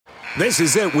This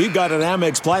is it. We've got an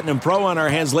Amex Platinum Pro on our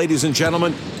hands, ladies and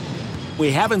gentlemen.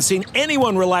 We haven't seen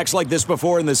anyone relax like this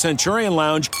before in the Centurion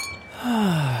Lounge.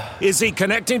 Is he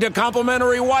connecting to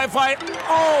complimentary Wi-Fi?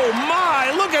 Oh,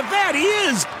 my. Look at that. He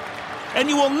is. And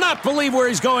you will not believe where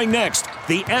he's going next.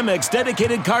 The Amex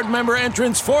dedicated card member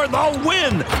entrance for the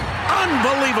win.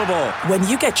 Unbelievable. When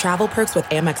you get travel perks with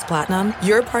Amex Platinum,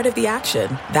 you're part of the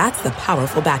action. That's the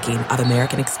powerful backing of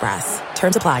American Express.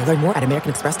 Terms apply. Learn more at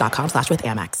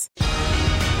americanexpress.com/withAmex.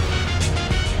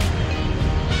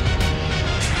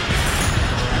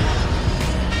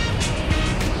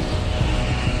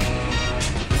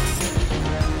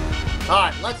 All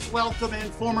right, let's welcome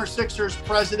in former Sixers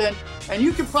president, and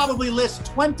you can probably list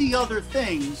 20 other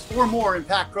things or more in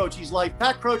Pat Croce's life.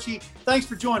 Pat Croce, thanks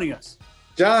for joining us.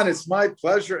 John, it's my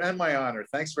pleasure and my honor.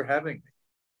 Thanks for having me.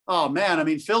 Oh, man, I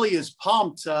mean, Philly is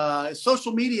pumped.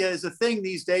 Social media is a thing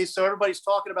these days, so everybody's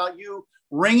talking about you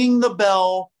ringing the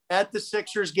bell at the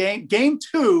Sixers game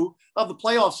 2 of the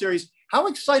playoff series. How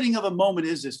exciting of a moment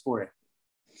is this for you?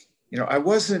 You know, I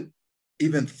wasn't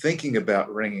even thinking about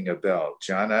ringing a bell,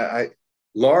 John.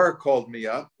 Laura called me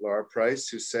up, Laura Price,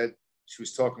 who said she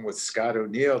was talking with Scott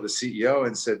O'Neill, the CEO,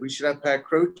 and said, we should have Pat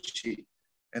Croce.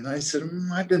 And I said,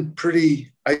 I've been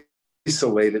pretty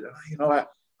isolated. You know,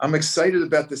 I'm excited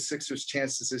about the Sixers'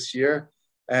 chances this year.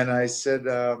 And I said,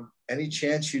 any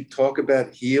chance you'd talk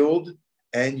about Healed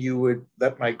and you would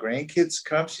let my grandkids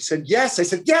come? She said, yes. I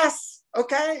said, yes.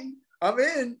 Okay, I'm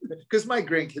in. Because my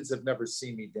grandkids have never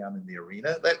seen me down in the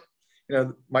arena.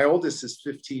 My oldest is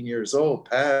 15 years old,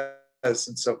 Pat. And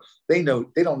so they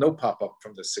don't know pop-up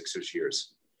from the Sixers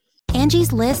years.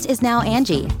 Angie's List is now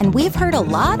Angie, and we've heard a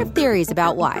lot of theories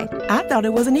about why. I thought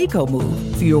it was an eco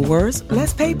move. Fewer words,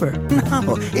 less paper.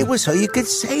 No, it was so you could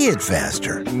say it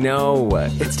faster. No,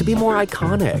 it's to be more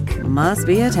iconic. Must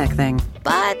be a tech thing.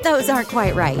 But those aren't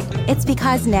quite right. It's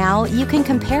because now you can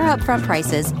compare upfront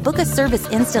prices, book a service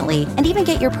instantly, and even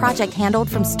get your project handled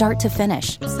from start to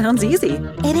finish. Sounds easy.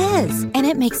 It is, and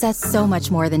it makes us so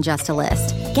much more than just a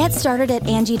list. Get started at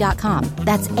Angie.com.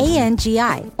 That's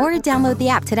ANGI, or download the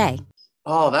app today.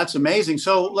 Oh, that's amazing.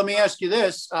 So let me ask you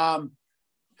this. Are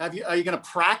you going to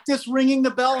practice ringing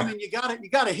the bell? I mean, you got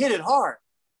to hit it hard.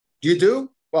 You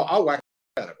do? Well, I'll whack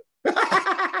out of it.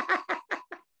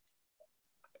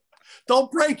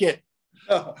 Don't break it.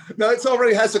 No, it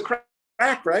already has a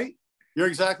crack, right? You're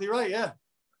exactly right. Yeah.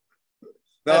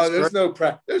 No, there's no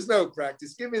practice. There's no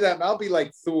practice. Give me that. I'll be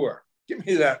like Thor. Give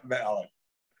me that mallet.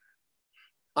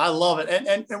 I love it.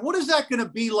 And what is that going to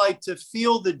be like to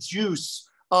feel the juice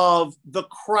of the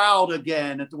crowd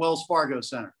again at the Wells Fargo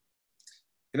Center?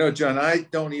 You know, John, I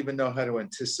don't even know how to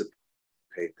anticipate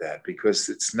that because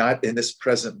it's not in this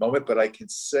present moment, but I can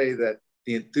say that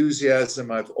the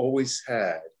enthusiasm I've always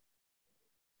had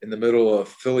in the middle of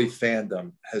Philly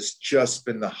fandom has just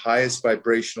been the highest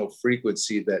vibrational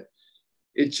frequency that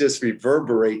it just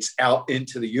reverberates out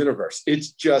into the universe.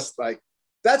 It's just like,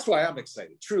 that's why I'm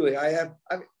excited. Truly, I am.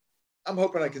 I'm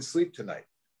hoping I can sleep tonight.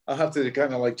 I'll have to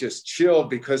kind of like just chill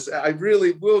because I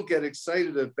really will get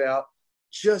excited about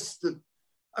just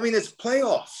it's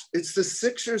playoffs. It's the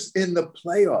Sixers in the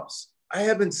playoffs. I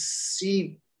haven't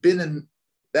been in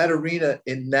that arena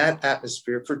in that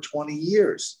atmosphere for 20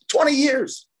 years. 20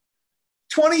 years.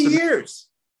 20 years.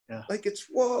 Yeah. Like it's,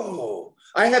 whoa.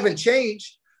 I haven't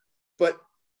changed,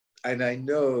 and I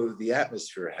know the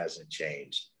atmosphere hasn't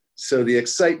changed. So the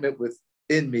excitement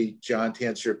within me, John, to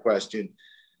answer your question,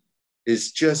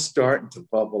 is just starting to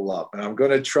bubble up. And I'm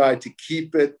going to try to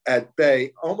keep it at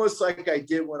bay, almost like I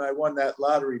did when I won that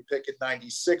lottery pick in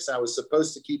 96. I was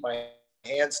supposed to keep my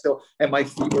hands still and my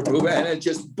feet were moving, and it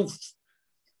just poof.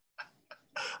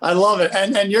 I love it.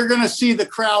 And you're going to see the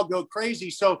crowd go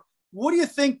crazy. So what do you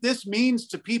think this means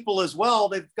to people as well?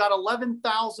 They've got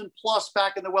 11,000 plus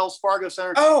back in the Wells Fargo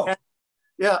Center. Oh,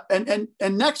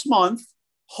 and next month,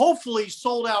 hopefully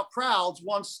sold out crowds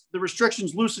once the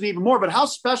restrictions loosen even more. But how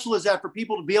special is that for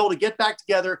people to be able to get back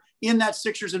together in that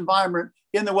Sixers environment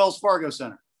in the Wells Fargo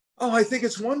Center? Oh, I think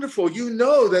it's wonderful. You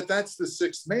know that's the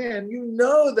sixth man. You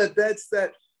know that's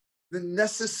the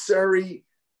necessary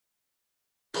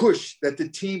push that the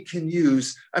team can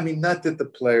use. I mean, not that the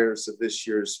players of this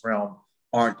year's realm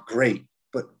aren't great,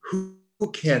 but who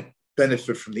can't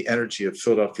benefit from the energy of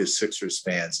Philadelphia Sixers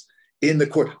fans in the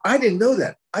court? I didn't know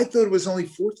that. I thought it was only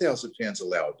 4,000 fans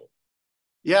allowable.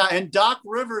 Yeah, and Doc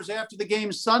Rivers after the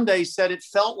game Sunday said it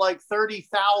felt like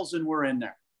 30,000 were in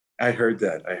there. I heard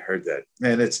that.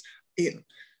 And it's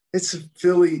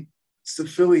the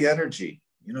Philly energy.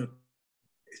 You know,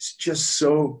 it's just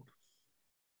so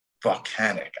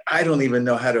volcanic. I don't even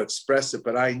know how to express it,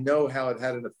 but I know how it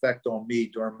had an effect on me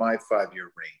during my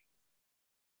 5-year reign.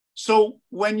 So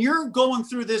when you're going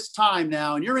through this time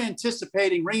now and you're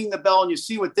anticipating ringing the bell and you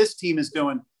see what this team is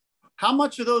doing, how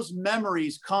much of those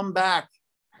memories come back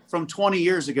from 20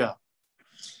 years ago?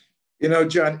 You know,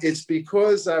 John, it's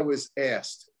because I was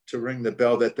asked to ring the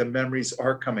bell that the memories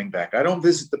are coming back. I don't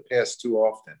visit the past too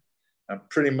often. I'm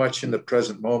pretty much in the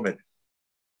present moment.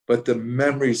 But the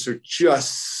memories are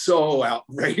just so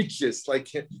outrageous, like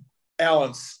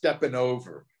Allen stepping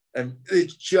over. And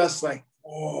it's just like,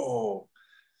 whoa.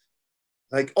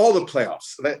 Like all the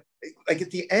playoffs. Like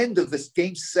at the end of this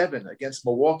game 7 against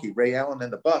Milwaukee, Ray Allen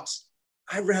and the Bucks,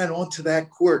 I ran onto that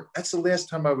court. That's the last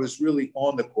time I was really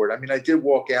on the court. I mean, I did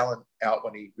walk Allen out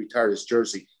when he retired his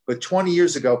jersey, but 20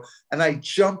 years ago, and I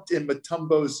jumped in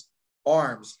Mutombo's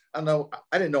arms. I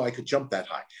didn't know I could jump that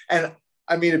high. And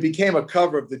I mean, it became a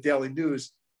cover of the Daily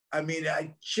News. I mean,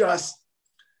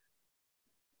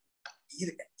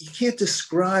 you can't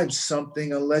describe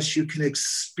something unless you can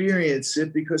experience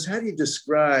it, because how do you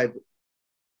describe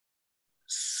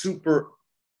super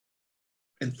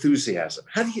enthusiasm?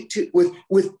 How do you,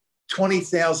 with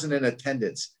 20,000 in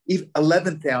attendance, even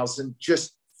 11,000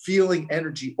 just feeling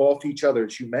energy off each other,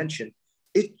 as you mentioned,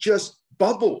 it just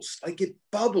bubbles, like it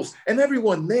bubbles. And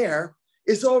everyone there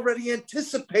is already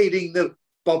anticipating the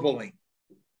bubbling.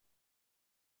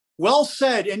 Well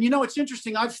said. And, you know, it's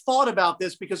interesting. I've thought about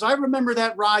this because I remember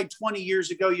that ride 20 years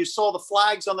ago. You saw the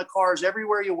flags on the cars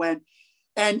everywhere you went.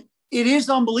 And it is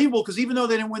unbelievable because even though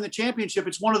they didn't win the championship,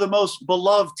 it's one of the most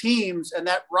beloved teams. And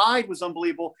that ride was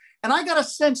unbelievable. And I got a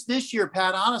sense this year,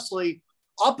 Pat, honestly,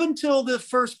 up until the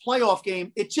first playoff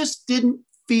game, it just didn't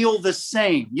feel the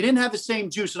same. You didn't have the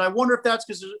same juice. And I wonder if that's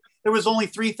because there was only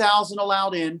 3,000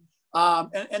 allowed in.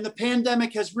 And the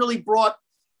pandemic has really brought,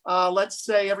 let's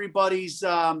say, everybody's,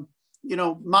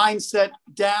 mindset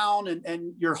down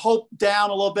and your hope down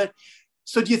a little bit.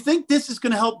 So do you think this is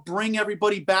going to help bring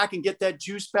everybody back and get that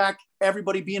juice back,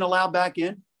 everybody being allowed back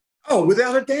in? Oh,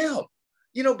 without a doubt.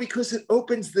 Because it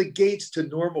opens the gates to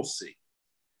normalcy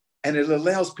and it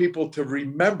allows people to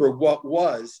remember what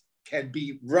was can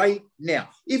be right now.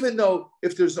 Even though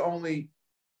if there's only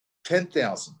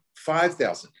 10,000,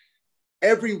 5,000,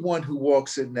 everyone who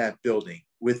walks in that building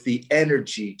with the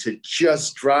energy to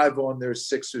just drive on their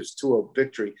Sixers to a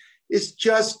victory is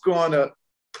just going to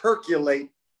percolate,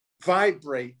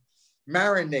 vibrate,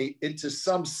 marinate into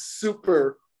some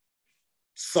super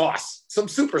sauce.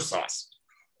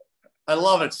 I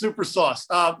love it. Super sauce.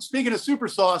 Speaking of super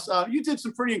sauce, you did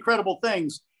some pretty incredible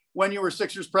things when you were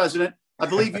Sixers president. I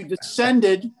believe you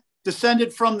descended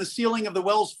from the ceiling of the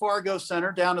Wells Fargo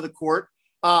Center down to the court.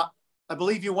 I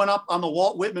believe you went up on the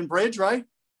Walt Whitman Bridge, right?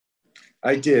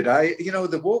 I did.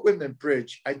 The Walt Whitman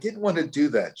Bridge, I didn't want to do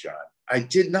that, John. I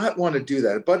did not want to do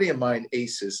that. A buddy of mine,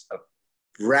 Ace, is a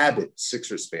rabid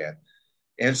Sixers fan.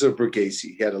 Enzo Borghese,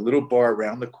 he had a little bar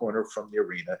around the corner from the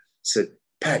arena, said,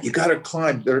 Pat, you got to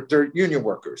climb. They're union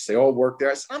workers. They all work there.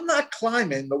 I said, I'm not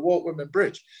climbing the Walt Whitman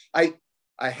Bridge. I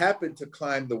happened to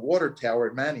climb the water tower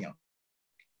in Manayunk.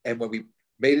 And when we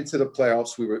made it to the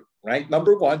playoffs, we were ranked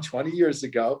number 1 20 years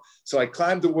ago. So I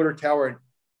climbed the water tower and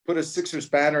put a Sixers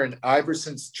banner in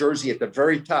Iverson's jersey at the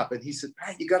very top. And he said,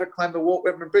 Pat, you got to climb the Walt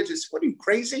Whitman Bridge. I said, what are you,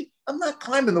 crazy? I'm not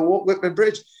climbing the Walt Whitman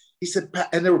Bridge. He said, Pat,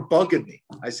 and they were bugging me.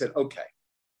 I said, okay,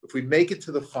 if we make it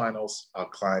to the finals, I'll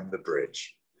climb the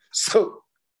bridge. So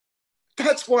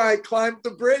that's why I climbed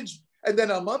the bridge. And then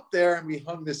I'm up there and we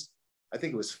hung this, I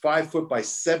think it was 5 foot by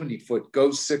 70 foot, Go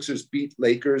Sixers beat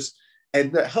Lakers.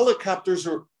 And the helicopters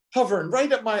were hovering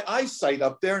right at my eyesight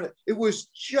up there. And it was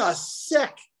just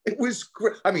sick. It was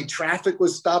great. I mean, traffic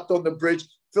was stopped on the bridge.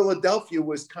 Philadelphia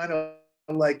was kind of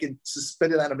like in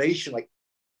suspended animation, like,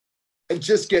 and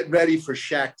just getting ready for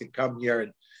Shaq to come here.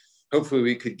 And hopefully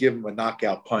we could give him a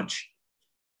knockout punch.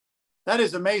 That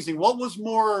is amazing. What was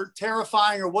more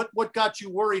terrifying or what got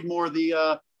you worried more,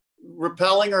 the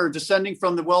rappelling or descending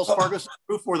from the Wells Fargo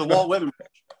roof or the Walt Whitman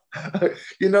Bridge?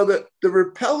 The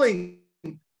rappelling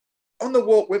on the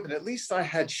Walt Whitman, at least I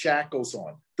had shackles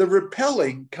on. The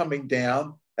rappelling coming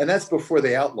down, and that's before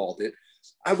they outlawed it.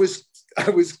 I was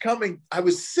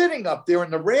sitting up there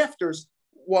in the rafters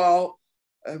while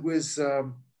I was, I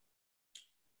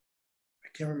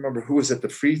can't remember who was at the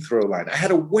free throw line. I had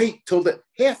to wait till the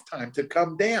halftime to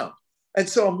come down. And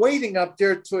so I'm waiting up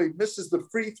there till he misses the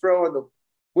free throw and the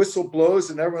whistle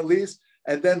blows and everyone leaves.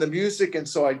 And then the music. And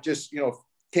so I just,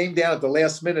 came down at the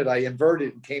last minute. I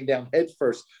inverted and came down head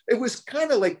first. It was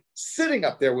kind of like sitting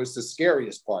up there was the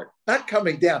scariest part, not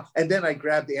coming down. And then I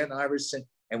grabbed Ann Iverson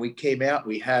and we came out.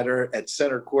 We had her at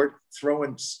center court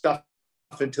throwing stuff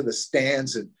into the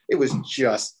stands. And it was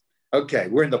just, okay,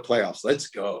 we're in the playoffs. Let's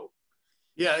go.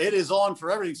 Yeah, it is on for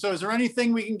everything. So is there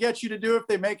anything we can get you to do if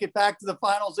they make it back to the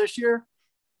finals this year?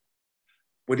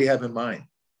 What do you have in mind?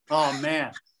 Oh,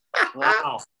 man.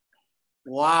 Wow.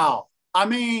 Wow. I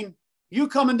mean, you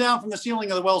coming down from the ceiling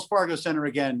of the Wells Fargo Center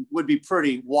again would be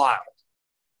pretty wild.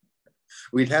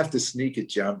 We'd have to sneak it,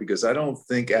 John, because I don't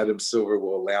think Adam Silver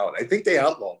will allow it. I think they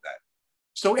outlawed that.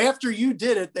 So after you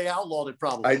did it, they outlawed it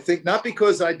probably. I think not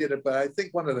because I did it, but I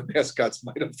think one of the mascots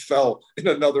might have fell in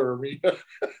another arena.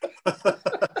 Well,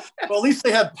 at least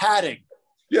they have padding.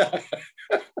 Yeah.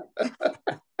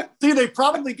 See, they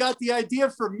probably got the idea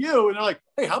from you, and they're like,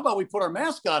 "Hey, how about we put our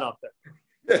mascot up there?"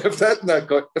 Yeah, if that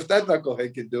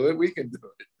knucklehead can do it, we can do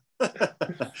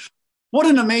it. What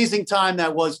an amazing time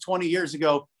that was 20 years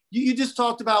ago. You just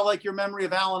talked about like your memory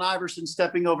of Allen Iverson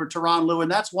stepping over Tyronn Lue,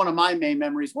 and that's one of my main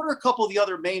memories. What are a couple of the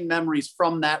other main memories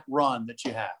from that run that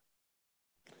you have?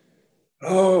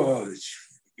 Oh,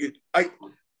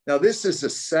 now this is a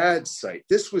sad sight.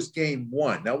 This was game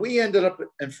one. Now we ended up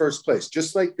in first place,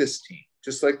 just like this team,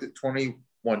 just like the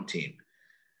 21 team.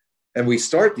 And we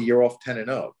start the year off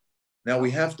 10-0. Now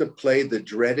we have to play the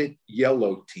dreaded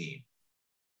yellow team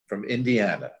from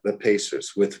Indiana, the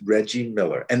Pacers, with Reggie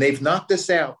Miller. And they've knocked us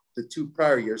out the 2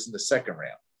 prior years in the second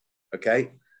round.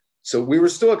 Okay. So we were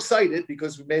still excited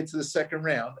because we made it to the second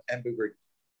round and we were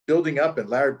building up, and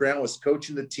Larry Brown was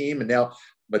coaching the team, and now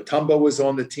Mutombo was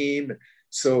on the team.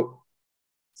 So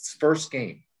it's first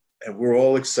game, and we're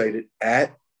all excited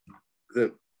at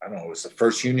the, I don't know, it was the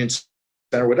First Union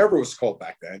Center, whatever it was called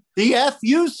back then. The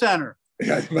FU Center.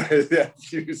 Yeah, the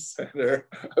FU Center.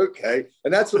 Okay.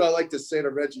 And that's what I like to say to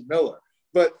Reggie Miller.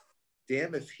 But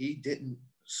damn if he didn't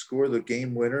score the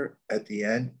game winner at the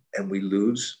end and we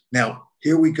lose. Now,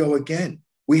 here we go again.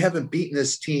 We haven't beaten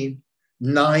this team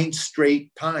 9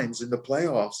 straight times in the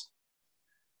playoffs.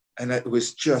 And it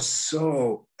was just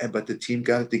so, but the team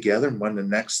got it together and won the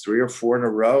next 3 or 4 in a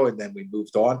row. And then we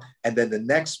moved on. And then the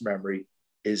next memory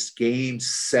is game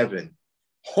 7,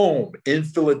 home in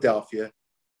Philadelphia,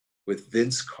 with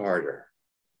Vince Carter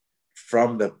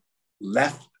from the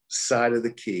left side of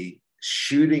the key,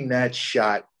 shooting that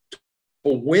shot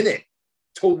to win it.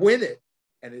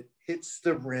 And it hits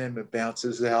the rim and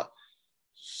bounces out.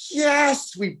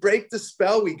 Yes, we break the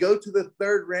spell. We go to the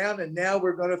 3rd round, and now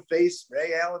we're going to face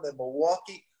Ray Allen and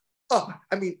Milwaukee. Oh,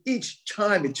 I mean, each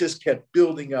time it just kept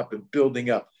building up and building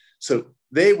up. So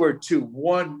they were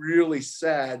 2-1 really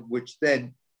sad, which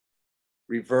then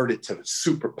reverted to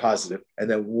super positive, and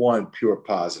then 1 pure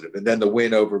positive, and then the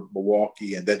win over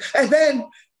Milwaukee, and then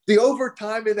the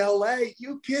overtime in LA.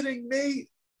 You kidding me?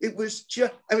 It was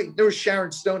just, I mean, there was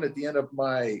Sharon Stone at the end of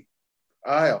my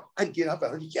aisle. I'd get up,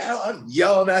 I'm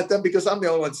yelling at them because I'm the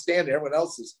only one standing. Everyone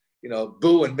else is,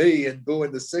 booing me and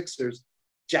booing the Sixers.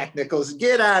 Jack Nicklaus,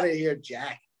 get out of here,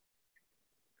 Jack.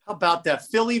 How about that?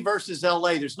 Philly versus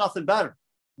LA. There's nothing better.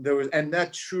 And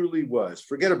that truly was,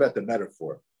 forget about the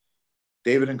metaphor.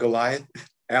 David and Goliath,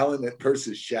 Allen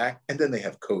versus Shaq, and then they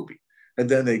have Kobe. And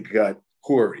then they got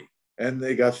Horry, and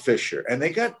they got Fisher, and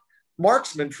they got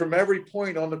marksmen from every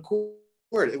point on the court.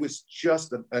 It was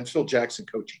just, and Phil Jackson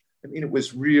coaching. I mean, it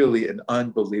was really an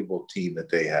unbelievable team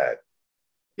that they had.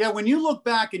 Yeah, when you look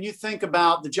back and you think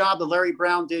about the job that Larry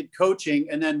Brown did coaching,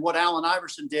 and then what Allen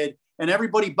Iverson did, and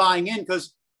everybody buying in,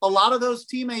 because a lot of those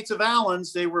teammates of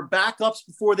Allen's, they were backups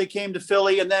before they came to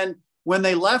Philly, and then when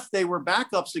they left, they were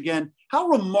backups again. How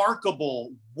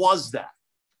remarkable was that?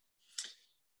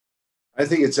 I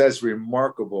think it's as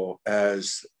remarkable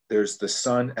as there's the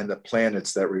sun and the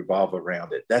planets that revolve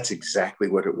around it. That's exactly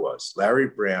what it was. Larry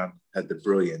Brown had the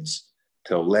brilliance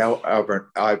to allow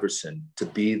Albert Iverson to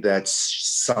be that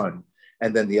sun,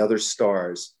 and then the other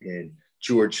stars in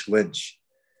George Lynch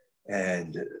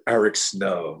and Eric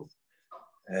Snow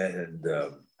and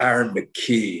Aaron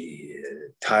McKee,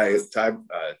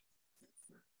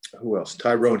 who else?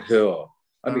 Tyrone Hill.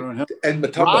 And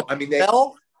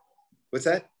Mutombo. What's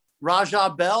that?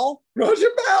 Raja Bell.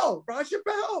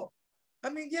 I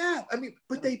mean, yeah. I mean,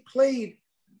 but they played.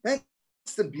 That's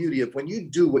the beauty of when you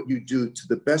do what you do to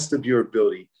the best of your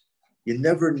ability. You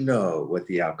never know what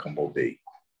the outcome will be.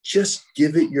 Just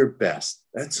give it your best.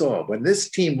 That's all. When this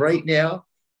team right now,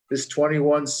 this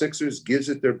 21 Sixers gives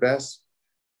it their best,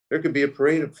 there could be a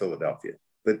parade in Philadelphia.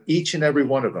 But each and every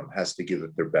one of them has to give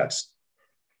it their best.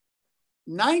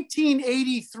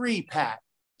 1983, Pat,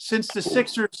 since the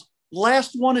Sixers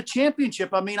last won a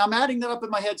championship. I mean, I'm adding that up in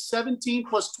my head, 17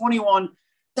 plus 21.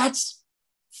 That's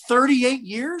 38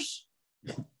 years.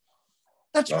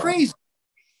 That's crazy.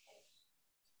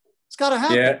 It's got to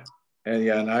happen. Yeah.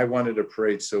 And I wanted a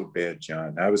parade so bad,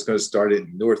 John. I was going to start it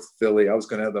in North Philly. I was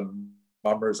going to have the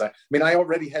Mummers. I mean, I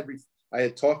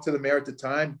had talked to the mayor at the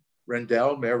time.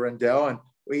 Mayor Rendell, and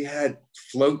we had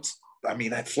floats. I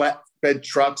mean, had flatbed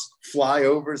trucks,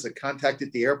 flyovers that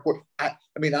contacted the airport.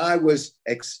 I was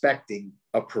expecting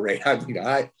a parade.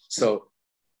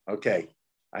 Okay,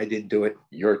 I didn't do it.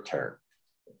 Your turn.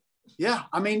 Yeah.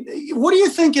 I mean, what do you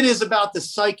think it is about the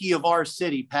psyche of our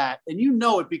city, Pat? And you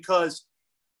know it because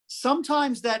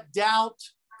sometimes that doubt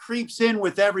creeps in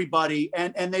with everybody,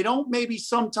 and they don't maybe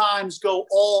sometimes go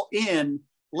all in,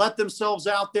 let themselves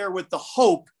out there with the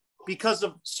hope because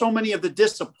of so many of the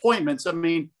disappointments. I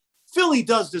mean, Philly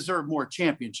does deserve more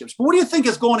championships. But what do you think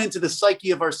is going into the psyche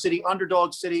of our city,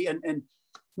 underdog city, and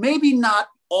maybe not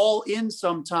all in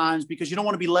sometimes because you don't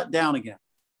want to be let down again?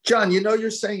 John,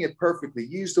 you're saying it perfectly.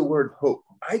 You use the word hope.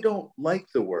 I don't like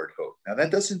the word hope. Now,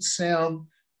 that doesn't sound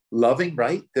loving,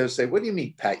 right? They'll say, what do you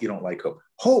mean, Pat, you don't like hope?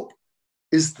 Hope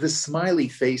is the smiley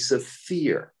face of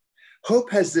fear.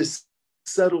 Hope has this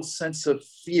subtle sense of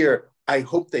fear. I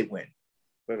hope they win,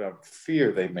 but of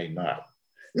fear they may not.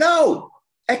 No,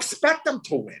 expect them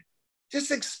to win. Just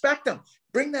expect them.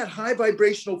 Bring that high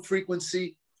vibrational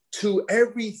frequency to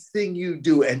everything you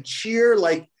do and cheer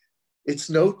like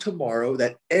it's no tomorrow,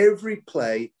 that every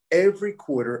play, every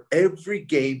quarter, every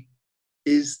game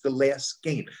is the last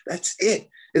game. That's it.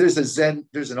 There's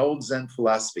an old Zen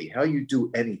philosophy. How you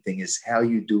do anything is how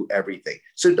you do everything.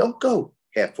 So don't go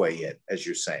halfway in, as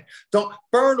you're saying. Don't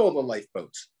burn all the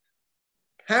lifeboats.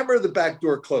 Hammer the back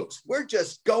door closed. We're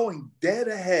just going dead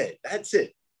ahead. That's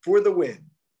it, for the win.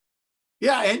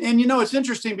 Yeah, and it's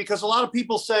interesting because a lot of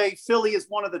people say Philly is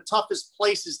one of the toughest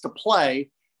places to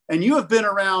play. And you have been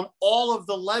around all of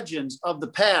the legends of the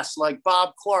past, like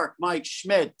Bob Clark, Mike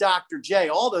Schmidt, Dr. J,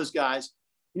 all those guys.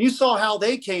 And you saw how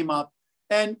they came up.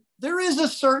 And there is a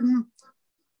certain,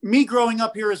 me growing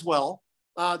up here as well,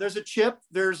 there's a chip.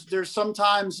 There's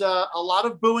sometimes a lot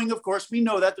of booing. Of course, we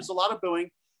know that. There's a lot of booing.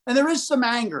 And there is some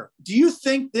anger. Do you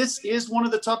think this is one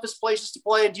of the toughest places to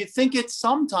play? And do you think it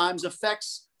sometimes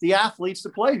affects the athletes to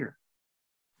play here?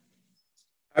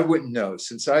 I wouldn't know.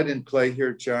 Since I didn't play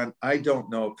here, John, I don't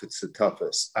know if it's the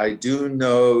toughest. I do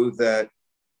know that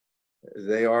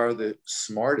they are the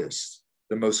smartest,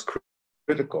 the most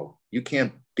critical. You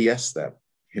can't BS them.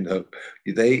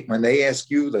 When they ask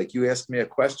you, like you asked me a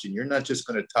question, you're not just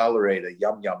going to tolerate a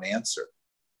yum answer.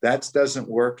 That doesn't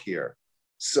work here.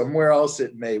 Somewhere else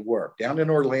it may work. Down in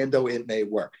Orlando, it may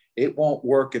work. It won't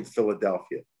work in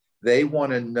Philadelphia. They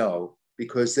want to know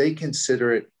because they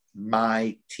consider it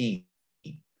my team.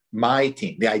 My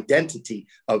team, the identity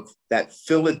of that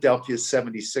Philadelphia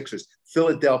 76ers.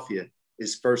 Philadelphia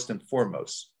is first and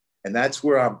foremost. And that's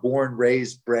where I'm born,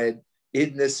 raised, bred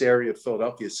in this area of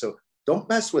Philadelphia. So don't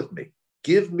mess with me.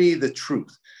 Give me the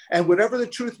truth. And whatever the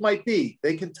truth might be,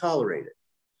 they can tolerate it.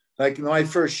 Like in my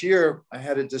first year, I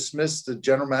had to dismiss the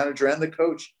general manager and the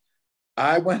coach.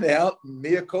 I went out,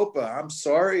 mea culpa. I'm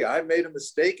sorry, I made a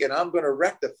mistake and I'm going to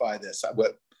rectify this.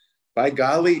 By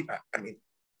golly,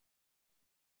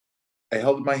 I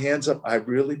held my hands up. I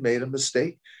really made a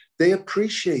mistake. They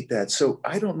appreciate that. So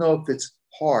I don't know if it's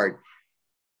hard.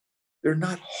 They're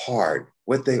not hard.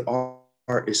 What they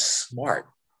are is smart.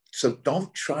 So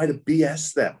don't try to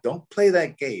BS them. Don't play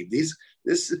that game.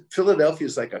 This Philadelphia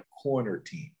is like a corner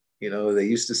team. They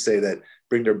used to say that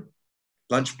bring their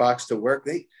lunchbox to work.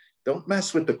 They don't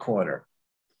mess with the corner.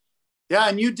 Yeah,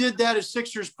 and you did that as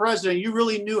Sixers president. You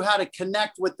really knew how to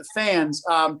connect with the fans.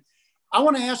 I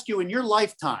want to ask you, in your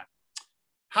lifetime,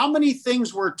 how many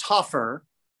things were tougher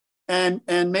and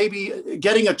maybe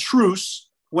getting a truce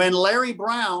when Larry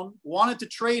Brown wanted to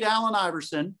trade Allen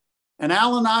Iverson and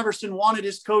Allen Iverson wanted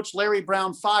his coach Larry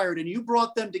Brown fired, and you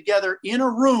brought them together in a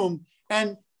room,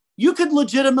 and you could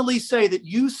legitimately say that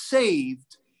you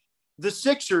saved the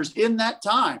Sixers in that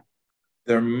time?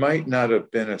 There might not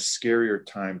have been a scarier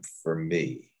time for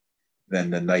me than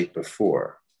the night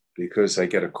before because I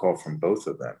get a call from both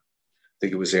of them. I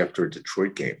think it was after a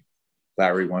Detroit game.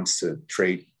 Larry wants to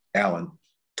trade Allen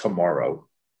tomorrow,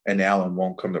 and Allen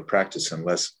won't come to practice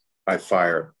unless I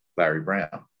fire Larry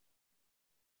Brown.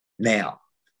 Now.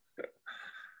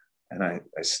 And I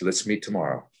said, let's meet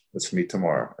tomorrow.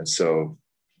 And so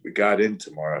we got in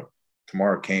tomorrow.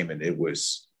 Tomorrow came, and it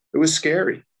was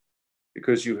scary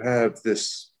because you have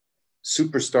this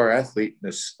superstar athlete and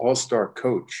this all-star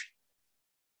coach,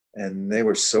 and they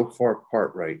were so far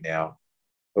apart right now.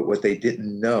 But what they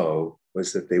didn't know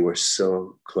was that they were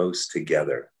so close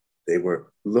together. They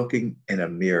were looking in a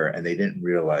mirror and they didn't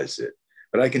realize it.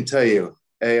 But I can tell you,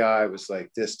 AI was like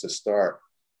this to start.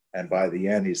 And by the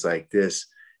end, he's like this.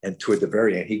 And toward the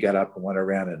very end, he got up and went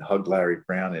around and hugged Larry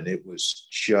Brown. And it was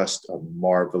just a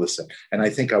marvelous thing. And I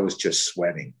think I was just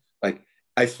sweating. Like,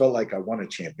 I felt like I won a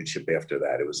championship after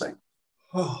that. It was like,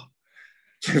 oh,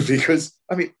 because,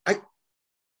 I mean,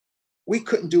 we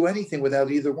couldn't do anything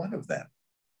without either one of them.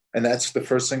 And that's the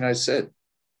first thing I said.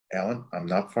 Alan, I'm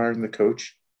not firing the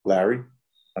coach. Larry,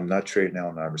 I'm not trading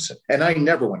Allen Iverson. And I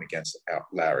never went against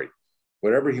Larry,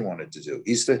 whatever he wanted to do.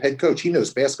 He's the head coach. He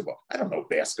knows basketball. I don't know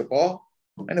basketball.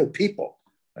 I know people.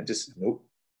 I just, nope.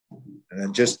 And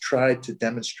then just tried to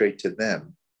demonstrate to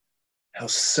them how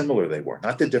similar they were,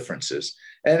 not the differences.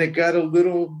 And it got a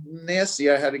little nasty.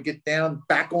 I had to get down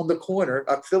back on the corner,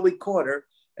 a Philly corner,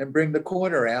 and bring the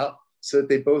corner out so that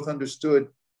they both understood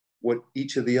what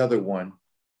each of the other one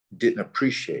didn't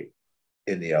appreciate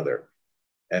in the other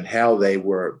and how they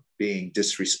were being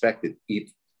disrespected,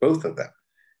 both of them.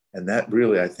 And that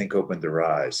really, I think, opened their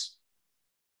eyes.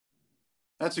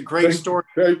 That's a great story.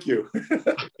 Thank you.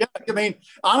 Yeah, I mean,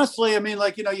 honestly, I mean,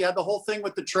 like, you know, you had the whole thing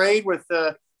with the trade with,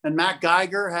 and Matt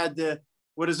Geiger had the,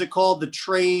 what is it called? The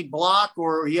trade block,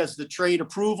 or he has the trade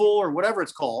approval or whatever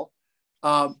it's called.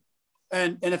 And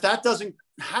if that doesn't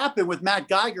happen with Matt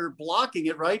Geiger blocking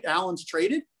it, right? Allen's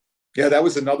traded. Yeah, that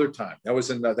was another time. That was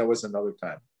another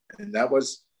time. And that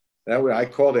was I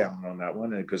called Allen on that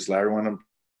one because Larry wanted him to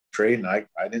trade, and I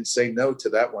didn't say no to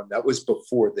that one. That was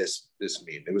before this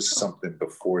meeting. It was something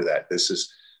before that. This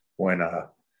is when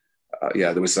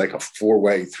there was like a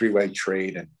 3-way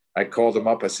trade, and I called him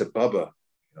up. I said, Bubba,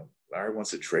 you know, Larry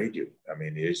wants to trade you. I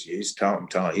mean, he's telling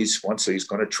he's going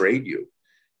to trade you.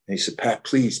 And he said, Pat,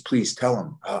 please tell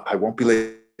him I won't be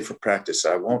late for practice.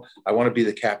 I want to be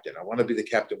the captain. I want to be the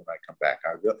captain when I come back.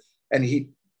 And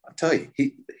I'll tell you,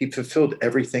 he fulfilled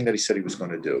everything that he said he was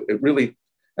going to do. It really,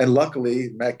 and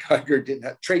luckily Matt Geiger didn't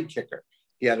have trade kicker.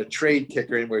 He had a trade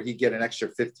kicker in where he'd get an extra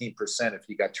 15% if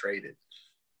he got traded,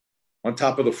 on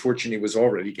top of the fortune he was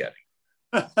already getting.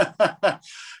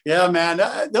 Yeah, man,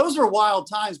 those are wild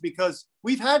times because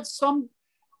we've had some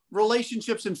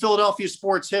relationships in Philadelphia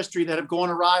sports history that have gone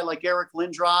awry, like Eric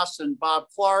Lindros and Bob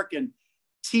Clark and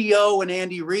T.O. and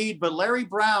Andy Reid. But Larry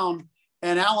Brown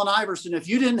and Allen Iverson, if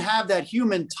you didn't have that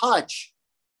human touch,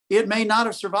 it may not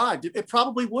have survived. It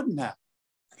probably wouldn't have.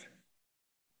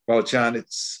 Well, John,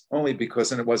 it's only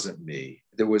because, and it wasn't me,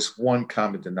 there was one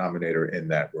common denominator in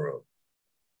that room.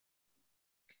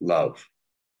 Love.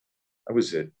 That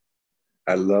was it.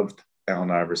 I loved Allen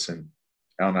Iverson.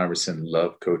 Allen Iverson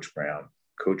loved Coach Brown.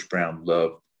 Coach Brown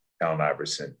loved Allen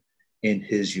Iverson in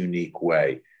his unique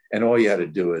way. And all you had to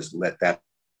do is let that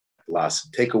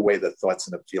blossom, take away the thoughts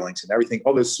and the feelings and everything,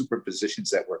 all those superpositions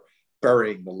that were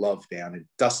burying the love down, and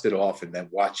dust it off and then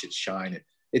watch it shine.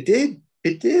 It did.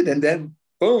 And then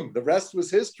boom, the rest was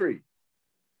history.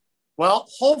 Well,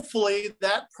 hopefully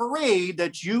that parade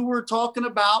that you were talking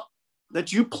about,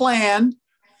 that you planned,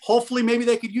 hopefully maybe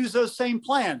they could use those same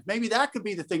plans. Maybe that could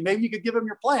be the thing. Maybe you could give them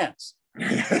your plans.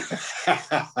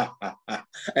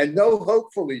 And no,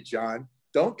 hopefully, John,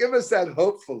 don't give us that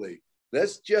hopefully.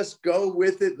 Let's just go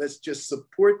with it. Let's just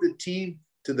support the team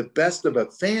to the best of a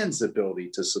fan's ability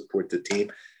to support the team.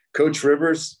 Coach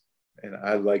Rivers, and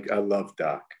I love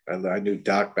Doc. I knew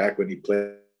Doc back when he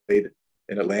played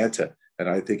in Atlanta, and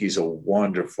I think he's a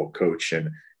wonderful coach. And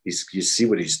you see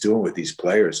what he's doing with these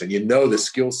players, and you know the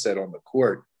skill set on the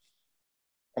court.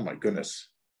 Oh my goodness.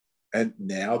 And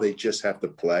now they just have to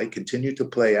continue to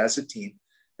play as a team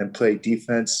and play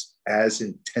defense as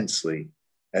intensely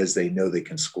as they know they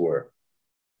can score.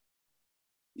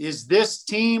 Is this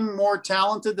team more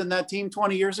talented than that team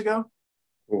 20 years ago?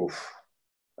 Oof.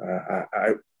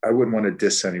 I wouldn't want to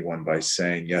diss anyone by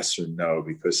saying yes or no,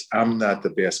 because I'm not the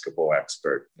basketball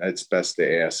expert. It's best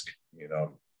to ask, you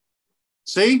know.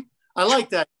 See, I like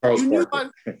that.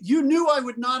 You knew I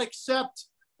would not accept.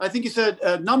 I think you said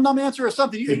a num answer or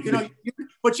something.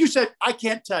 But you said, I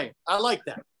can't tell you. I like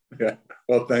that. Yeah.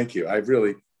 Well, thank you. I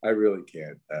really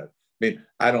can't. I mean,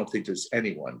 I don't think there's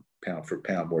anyone pound for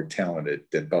pound more talented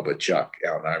than Bubba Chuck,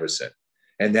 Allen Iverson.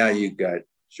 And now you've got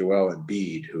Joel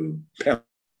Embiid, who pound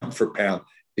for pound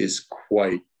is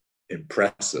quite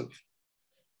impressive.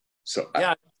 So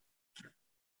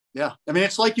yeah. I mean,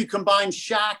 it's like you combine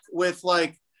Shaq with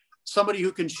like somebody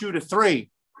who can shoot a three.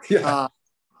 Yeah.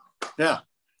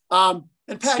 And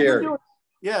Pat, scary.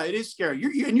 It is scary.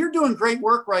 You're doing great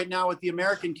work right now with the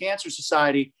American Cancer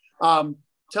Society.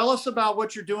 Tell us about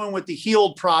what you're doing with the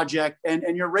HEALED Project,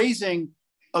 and you're raising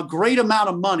a great amount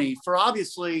of money for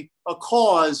obviously a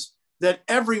cause that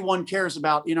everyone cares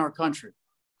about in our country.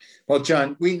 Well,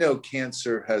 John, we know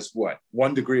cancer has what?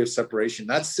 1 degree of separation,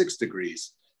 not 6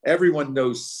 degrees. Everyone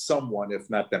knows someone, if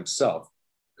not themselves,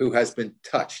 who has been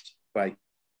touched by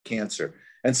cancer.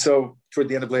 And so toward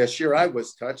the end of last year, I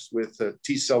was touched with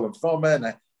T-cell lymphoma, and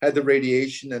I had the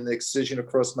radiation and the excision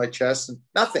across my chest, and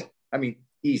nothing. I mean,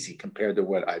 easy compared to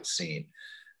what I've seen.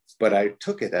 but I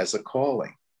took it as a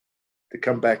calling to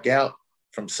come back out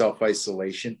from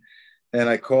self-isolation. And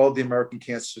I called the American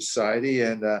Cancer Society,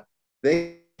 and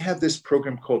they have this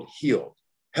program called HEALED,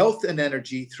 Health and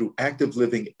Energy Through Active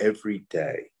Living Every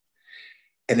Day.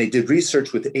 And they did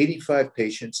research with 85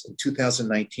 patients in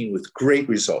 2019 with great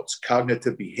results: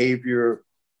 cognitive behavior,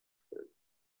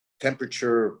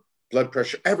 temperature, blood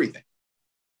pressure, everything.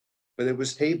 But it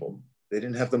was tabled. They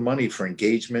didn't have the money for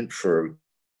engagement, for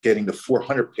getting the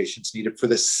 400 patients needed for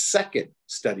the second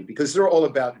study, because they're all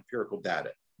about empirical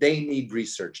data. They need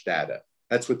research data.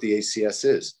 That's what the ACS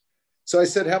is. So I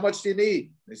said, how much do you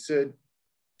need? They said,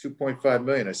 2.5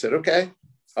 million. I said, okay,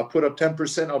 I'll put up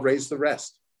 10%. I'll raise the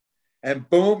rest. And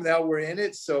boom, now we're in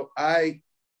it. So I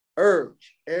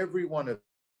urge every one of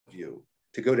you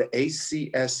to go to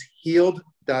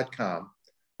acshealed.com,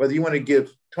 whether you want to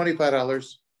give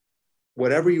 $25,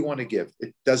 whatever you want to give,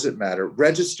 it doesn't matter.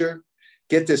 Register,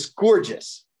 get this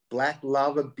gorgeous black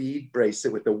lava bead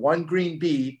bracelet with the one green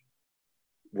bead.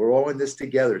 We're all in this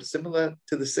together, similar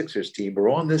to the Sixers team. We're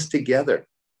all in this together.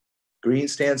 Green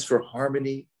stands for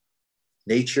harmony,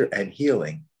 nature, and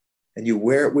healing. And you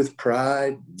wear it with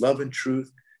pride, love, and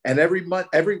truth. And every month,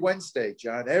 every Wednesday,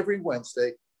 John, every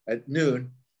Wednesday at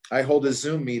noon, I hold a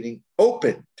Zoom meeting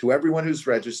open to everyone who's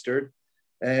registered.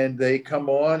 And they come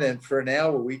on, and for an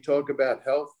hour, we talk about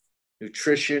health,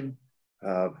 nutrition,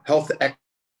 health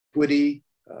equity,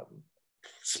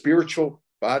 spiritual,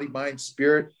 body, mind,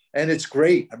 spirit. And it's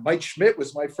great. And Mike Schmidt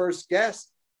was my first guest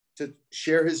to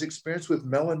share his experience with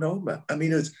melanoma. I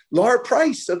mean, it's Laura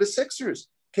Price of the Sixers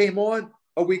came on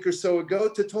a week or so ago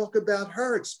to talk about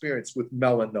her experience with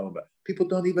melanoma. People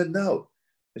don't even know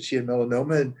that she had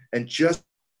melanoma, and just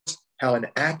how an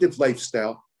active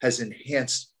lifestyle has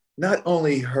enhanced not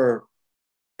only her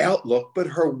outlook, but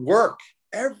her work,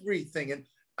 everything. And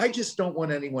I just don't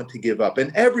want anyone to give up.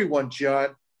 And everyone,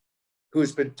 John, who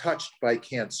has been touched by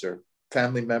cancer,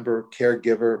 family member,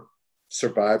 caregiver,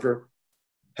 survivor,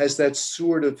 has that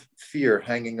sort of fear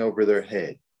hanging over their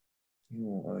head.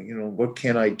 What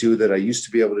can I do that I used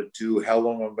to be able to do? How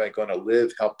long am I going to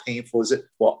live? How painful is it?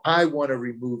 Well, I want to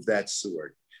remove that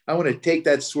sword. I want to take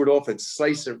that sword off and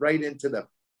slice it right into the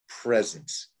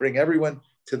presence, bring everyone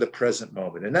to the present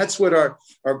moment. And that's what our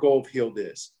goal of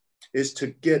HEALED is to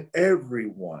get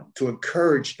everyone, to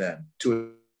encourage them,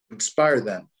 to inspire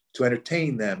them, to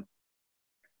entertain them,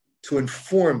 to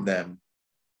inform them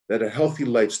that a healthy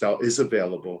lifestyle is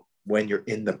available when you're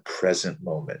in the present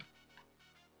moment.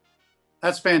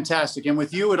 That's fantastic. And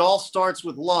with you, it all starts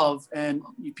with love. And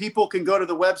people can go to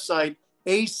the website,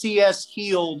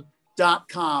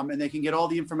 acshealed.com, and they can get all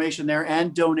the information there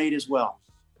and donate as well.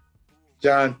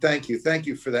 John, thank you. Thank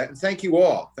you for that. And thank you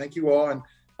all. Thank you all. And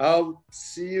I'll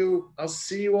see you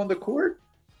on the court.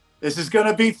 This is going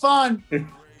to be fun.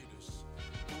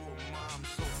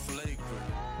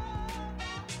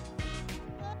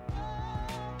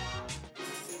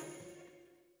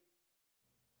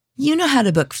 You know how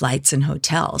to book flights and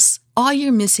hotels. All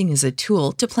you're missing is a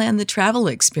tool to plan the travel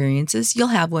experiences you'll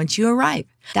have once you arrive.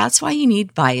 That's why you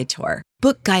need Viator.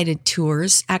 Book guided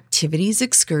tours, activities,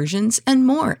 excursions, and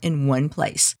more in one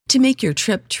place to make your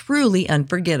trip truly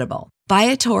unforgettable.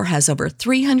 Viator has over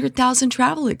 300,000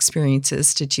 travel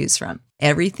experiences to choose from.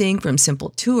 Everything from simple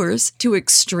tours to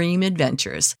extreme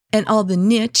adventures and all the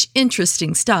niche,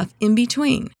 interesting stuff in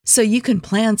between. So you can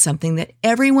plan something that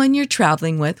everyone you're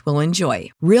traveling with will enjoy.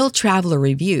 Real traveler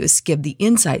reviews give the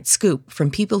inside scoop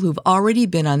from people who've already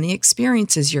been on the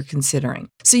experiences you're considering.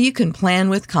 So you can plan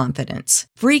with confidence.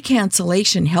 Free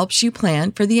cancellation helps you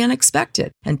plan for the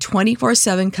unexpected. And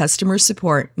 24/7 customer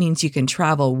support means you can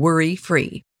travel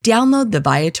worry-free. Download the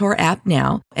Viator app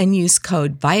now and use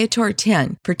code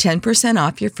Viator10 for 10%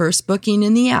 off your first booking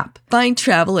in the app. Find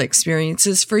travel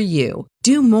experiences for you.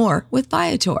 Do more with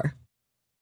Viator.